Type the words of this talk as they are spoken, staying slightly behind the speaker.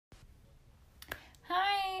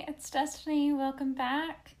it's Destiny. Welcome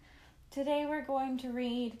back. Today we're going to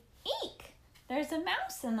read Eek! There's a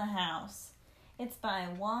Mouse in the House. It's by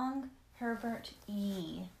Wong Herbert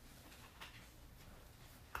Yi.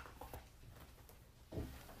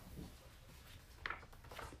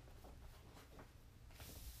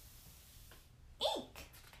 Eek!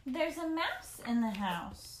 There's a Mouse in the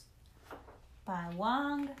House by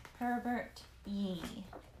Wong Herbert Yi.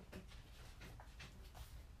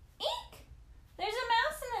 There's a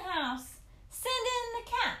mouse in the house. Send in the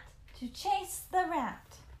cat to chase the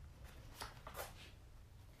rat.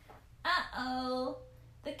 Uh-oh,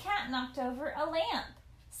 the cat knocked over a lamp.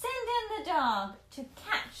 Send in the dog to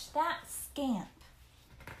catch that scamp.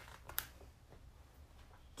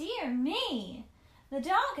 Dear me, the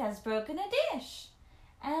dog has broken a dish.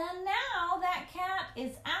 And now that cat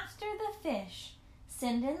is after the fish.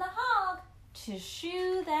 Send in the hog to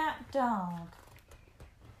shoo that dog.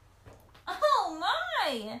 Oh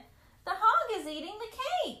my! The hog is eating the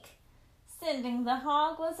cake. Sending the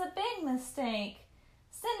hog was a big mistake.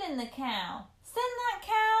 Send in the cow. Send that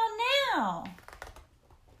cow now.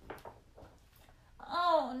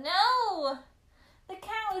 Oh no! The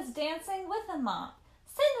cow is dancing with a mop.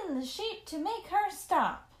 Send in the sheep to make her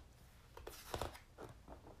stop.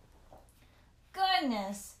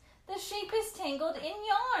 Goodness, the sheep is tangled in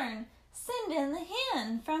yarn. Send in the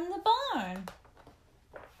hen from the barn.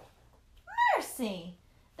 Mercy!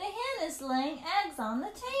 The hen is laying eggs on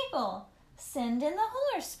the table. Send in the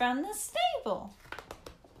horse from the stable.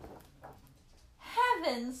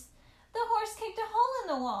 Heavens! The horse kicked a hole in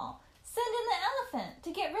the wall. Send in the elephant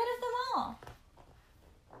to get rid of them all.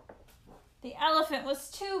 The elephant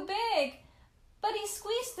was too big, but he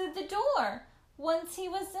squeezed through the door. Once he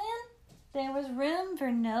was in, there was room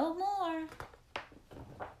for no more.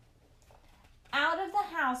 Out of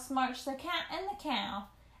the house marched the cat and the cow.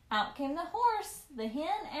 Out came the horse, the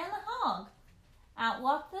hen, and the hog. Out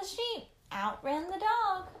walked the sheep, out ran the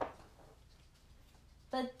dog.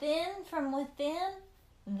 But then from within,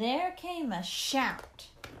 there came a shout.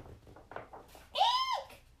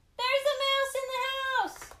 Eek! There's a mouse in the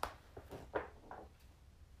house!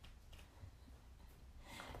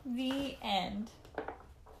 The end.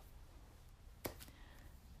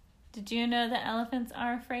 Did you know that elephants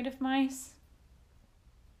are afraid of mice?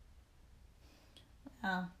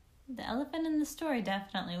 Well, the elephant in the story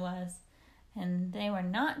definitely was, and they were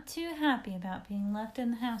not too happy about being left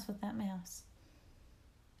in the house with that mouse.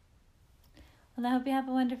 Well, I hope you have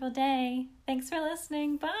a wonderful day. Thanks for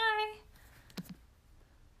listening. Bye.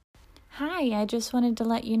 Hi, I just wanted to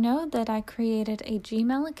let you know that I created a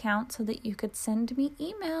Gmail account so that you could send me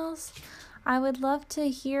emails. I would love to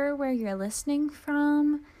hear where you're listening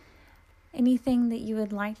from. Anything that you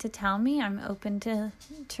would like to tell me, I'm open to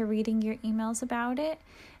reading your emails about it.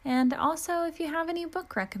 And also, if you have any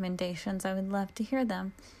book recommendations, I would love to hear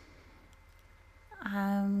them.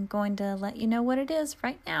 I'm going to let you know what it is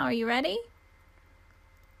right now. Are you ready?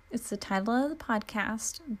 It's the title of the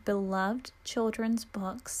podcast, Beloved Children's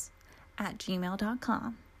Books at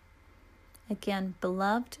gmail.com. Again,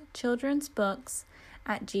 Beloved Children's Books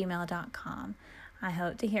at gmail.com. I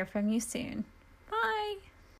hope to hear from you soon.